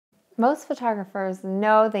Most photographers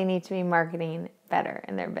know they need to be marketing better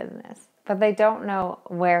in their business, but they don't know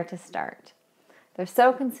where to start. They're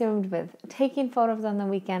so consumed with taking photos on the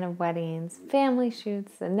weekend of weddings, family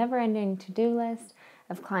shoots, the never-ending to-do list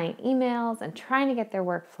of client emails, and trying to get their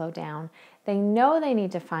workflow down. They know they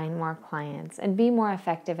need to find more clients and be more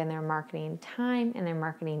effective in their marketing time and their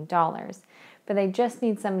marketing dollars, but they just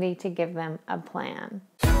need somebody to give them a plan.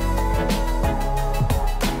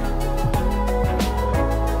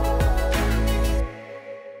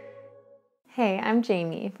 Hey, I'm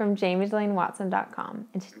Jamie from JamieDelaneWatson.com,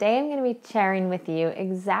 and today I'm going to be sharing with you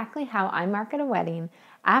exactly how I market a wedding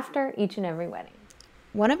after each and every wedding.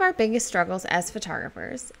 One of our biggest struggles as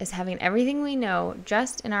photographers is having everything we know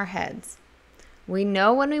just in our heads. We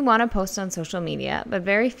know when we want to post on social media, but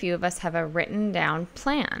very few of us have a written down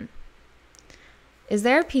plan. Is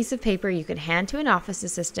there a piece of paper you could hand to an office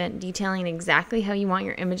assistant detailing exactly how you want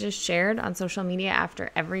your images shared on social media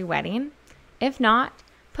after every wedding? If not,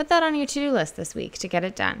 put that on your to-do list this week to get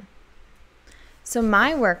it done. So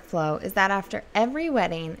my workflow is that after every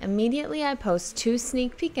wedding, immediately I post 2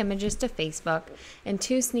 sneak peek images to Facebook and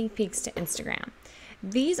 2 sneak peeks to Instagram.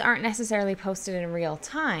 These aren't necessarily posted in real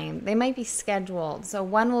time. They might be scheduled. So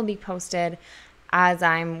one will be posted as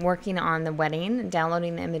I'm working on the wedding,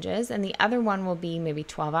 downloading the images, and the other one will be maybe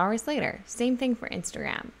 12 hours later. Same thing for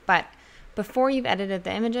Instagram. But before you've edited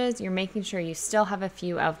the images, you're making sure you still have a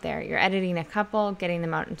few out there. You're editing a couple, getting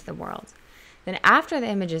them out into the world. Then after the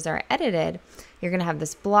images are edited, you're going to have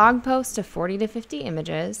this blog post of 40 to 50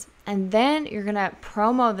 images, and then you're going to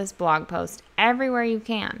promo this blog post everywhere you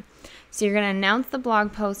can. So you're going to announce the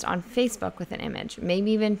blog post on Facebook with an image,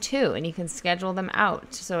 maybe even 2, and you can schedule them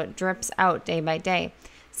out so it drips out day by day.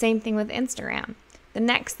 Same thing with Instagram. The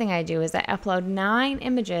next thing I do is I upload 9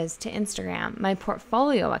 images to Instagram, my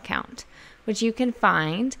portfolio account, which you can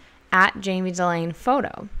find at Jamie Delane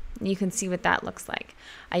Photo. You can see what that looks like.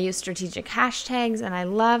 I use strategic hashtags, and I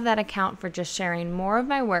love that account for just sharing more of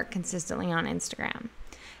my work consistently on Instagram.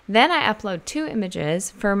 Then I upload 2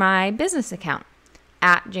 images for my business account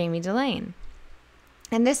at Jamie Delane.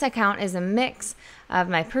 And this account is a mix of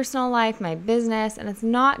my personal life, my business, and it's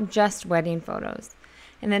not just wedding photos.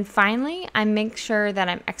 And then finally, I make sure that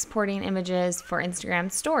I'm exporting images for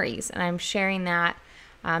Instagram stories, and I'm sharing that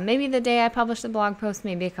maybe the day I publish the blog post,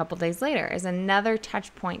 maybe a couple days later, as another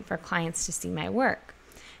touch point for clients to see my work.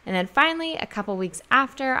 And then finally, a couple weeks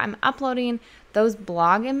after, I'm uploading those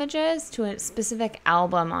blog images to a specific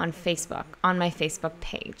album on Facebook, on my Facebook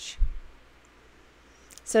page.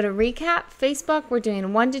 So to recap, Facebook, we're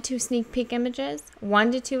doing 1 to 2 sneak peek images,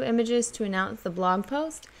 1 to 2 images to announce the blog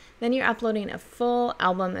post, then you're uploading a full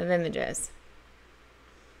album of images.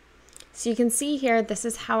 So you can see here, this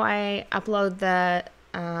is how I upload the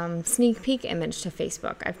sneak peek image to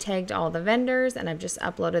Facebook. I've tagged all the vendors and I've just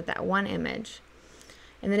uploaded that 1 image.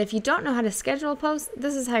 And then if you don't know how to schedule a post,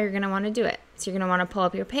 this is how you're going to want to do it. So you're going to want to pull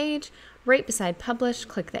up your page, right beside publish,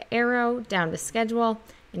 click the arrow down to schedule,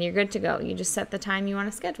 and you're good to go. You just set the time you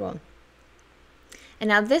want to schedule. And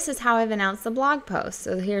now this is how I've announced the blog post.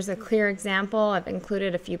 So here's a clear example. I've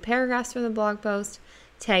included a few paragraphs from the blog post,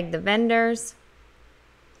 tagged the vendors.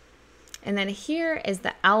 And then here is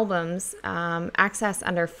the albums, access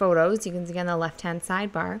under photos. You can see on the left-hand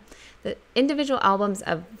sidebar, the individual albums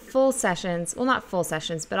of full sessions, well, not full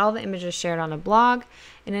sessions, but all the images shared on a blog,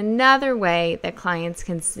 and another way that clients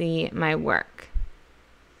can see my work.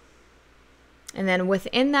 And then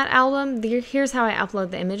within that album, here's how I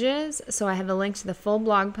upload the images. So I have a link to the full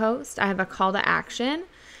blog post. I have a call to action.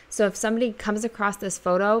 So if somebody comes across this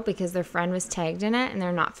photo because their friend was tagged in it and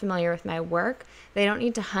they're not familiar with my work, they don't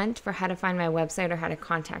need to hunt for how to find my website or how to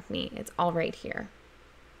contact me. It's all right here.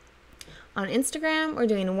 On Instagram, we're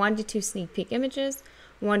doing 1 to 2 sneak peek images,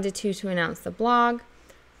 1 to 2 to announce the blog,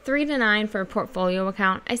 3 to 9 for a portfolio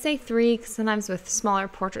account. I say 3 because sometimes with smaller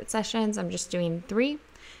portrait sessions, I'm just doing 3.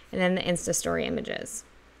 And then the Insta story images.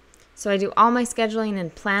 So I do all my scheduling in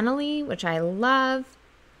Planoly, which I love.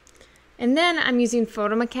 And then I'm using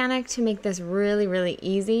Photo Mechanic to make this really, really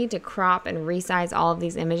easy to crop and resize all of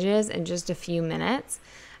these images in just a few minutes.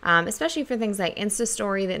 Especially for things like Insta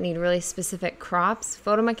story that need really specific crops.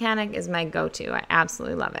 Photo Mechanic is my go-to. I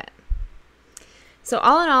absolutely love it. So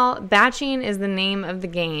all in all, batching is the name of the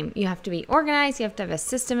game. You have to be organized, you have to have a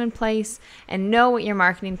system in place, and know what your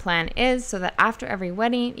marketing plan is so that after every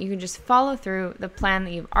wedding, you can just follow through the plan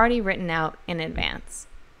that you've already written out in advance.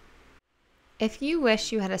 If you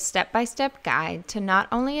wish you had a step-by-step guide to not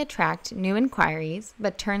only attract new inquiries,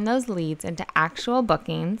 but turn those leads into actual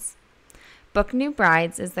bookings, Book New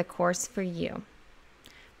Brides is the course for you.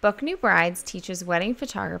 Book New Brides teaches wedding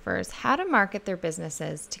photographers how to market their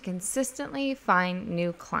businesses to consistently find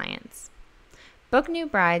new clients. Book New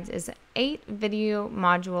Brides is an 8-video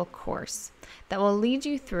module course that will lead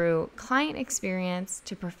you through client experience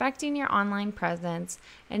to perfecting your online presence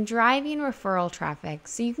and driving referral traffic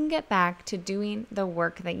so you can get back to doing the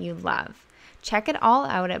work that you love. Check it all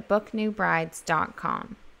out at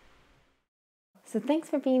booknewbrides.com. So thanks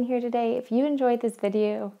for being here today. If you enjoyed this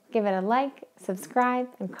video, give it a like, subscribe,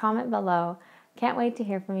 and comment below. Can't wait to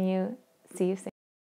hear from you. See you soon.